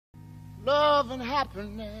love and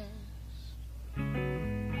happiness.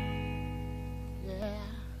 Yeah,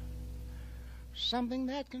 something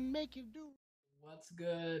that can make you do. What's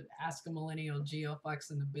good? Ask a Millennial,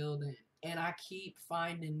 Geoflex in the building. And I keep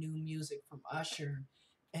finding new music from Usher,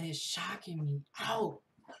 and it's shocking me out.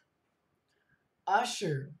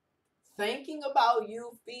 Usher, Thinking About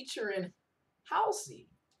You featuring Halsey.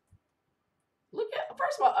 Look at,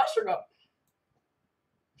 first of all, Usher go,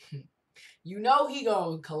 you know he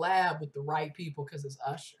gonna collab with the right people because it's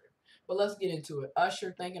Usher. But let's get into it.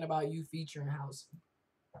 Usher, Thinking About You featuring Halsey.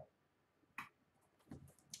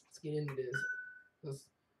 Let's get into this. Let's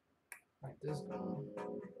write this down.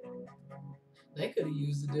 They could have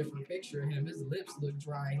used a different picture of him. His lips look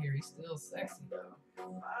dry here. He's still sexy though.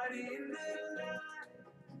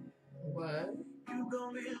 What?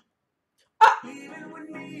 Ah! Even with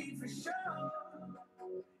me for sure.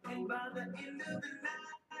 And by the end of the night,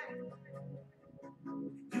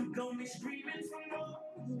 you gon' be screaming for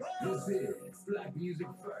more. This is Black Music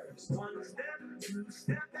First. One step, two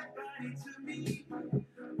step, that body to me.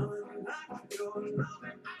 Unlock your love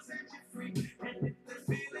and I'll set you free. And if the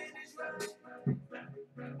feeling is right.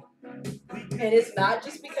 And it's not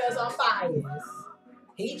just because I'm biased.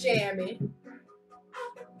 He jamming.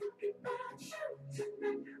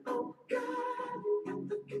 Oh God, you're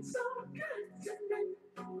looking so good tonight.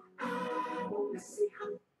 I wanna see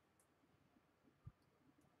how.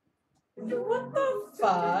 What the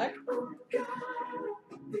fuck? Oh God,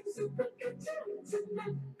 things are looking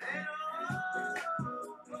tonight.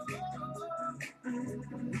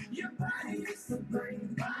 Your body is the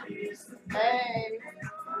brain, body is the brain. Hey.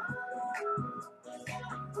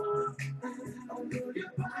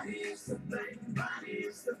 Your body is the brain, body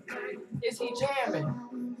is the brain. Is he jamming?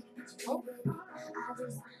 Oh.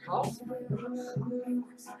 Oh.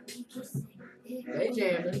 They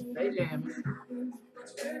jamming. They jamming.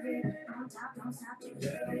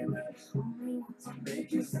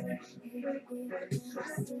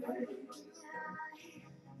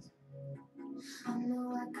 I know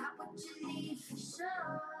I got what you need for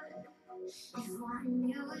sure. If wanting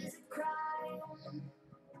you is a crime,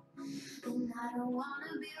 then I don't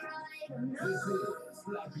wanna be right or no. This is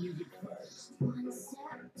Black Music First. One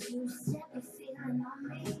step, two step, you're feeling on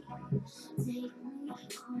me. Take me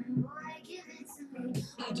on, boy, give it to me.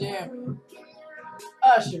 Jam.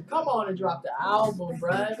 Usher, come on and drop the album,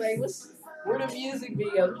 bruh. Like, where the music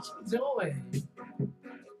videos? What you doing?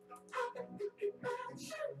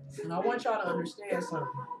 And I want y'all to understand something.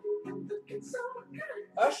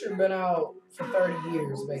 Usher been out for 30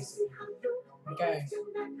 years, basically. Okay.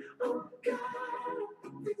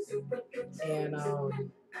 And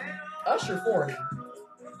Usher 40.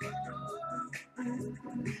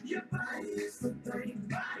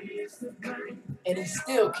 And he's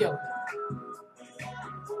still killing it.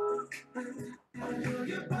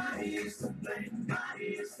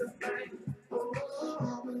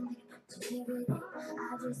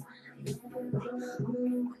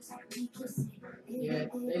 Yeah,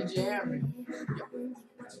 they jamming.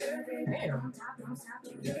 Damn.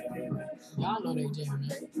 Y'all know they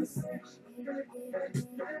jamming.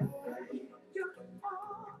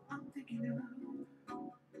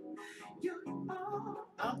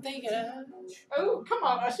 I'm thinking of. Oh, come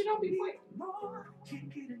on, Usher, don't be playing.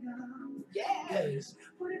 Yes.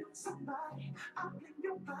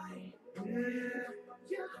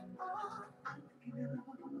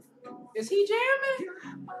 Is he jamming?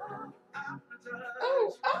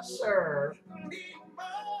 Oh, Usher.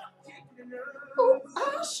 Oh,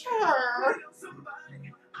 Usher.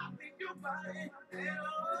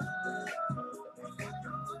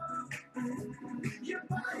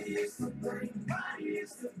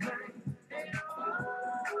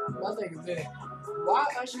 My thing is this. Why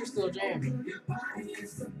Usher still jamming?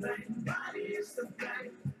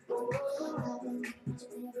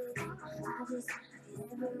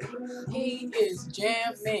 He is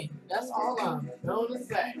jamming. That's all I'm going to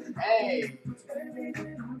say. Hey.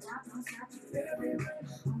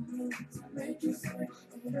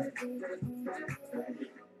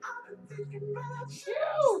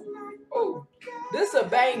 Ooh. This is a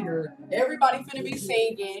banger. Everybody finna be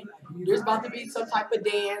singing. There's about to be some type of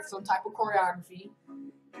dance, some type of choreography.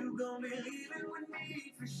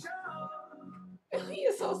 And he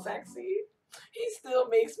is so sexy. He still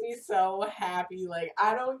makes me so happy. Like,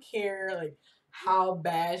 I don't care like how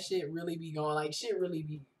bad shit really be going. Like, shit really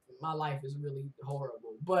be, my life is really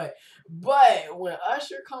horrible. But when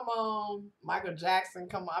Usher come on, Michael Jackson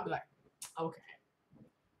come on, I'll be like, okay.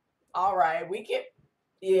 All right, we can.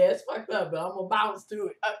 Yeah, it's fucked up, but I'm gonna bounce to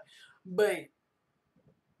it. But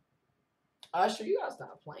Usher, you gotta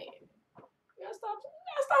stop playing. You gotta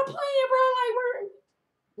stop playing, bro. Like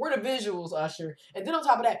we're the visuals, Usher. And then on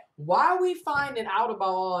top of that, why are we finding out about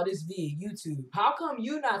all this via YouTube? How come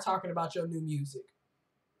you not talking about your new music?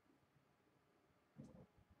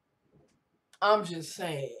 I'm just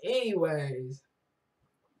saying. Anyways,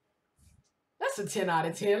 that's a 10 out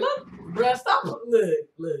of 10. Look, bruh, stop.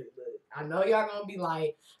 Look. I know y'all gonna be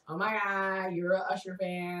like, oh my God, you're an Usher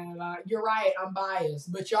fan. You're right, I'm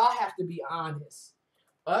biased. But y'all have to be honest.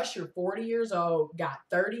 Usher, 40 years old, got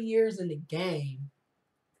 30 years in the game.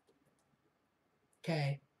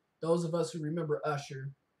 Okay, those of us who remember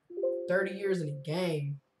Usher, 30 years in the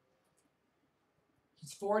game.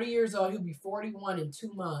 He's 40 years old. He'll be 41 in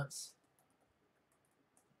 2 months.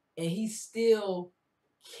 And he's still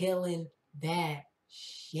killing that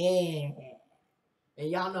shit. And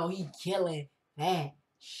y'all know he killing that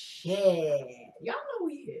shit. Y'all know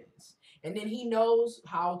he is. And then he knows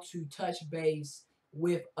how to touch base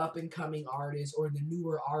with up and coming artists or the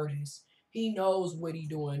newer artists. He knows what he's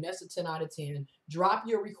doing. That's a 10 out of 10. Drop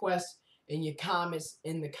your requests and your comments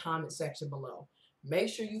in the comment section below. Make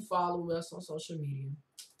sure you follow us on social media.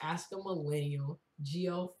 AskAMillennial,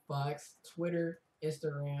 GeoFox, Twitter,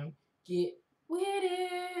 Instagram. Get with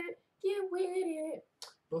it. Get with it.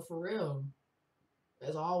 But for real,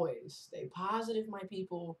 as always, stay positive, my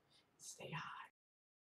people. Stay high.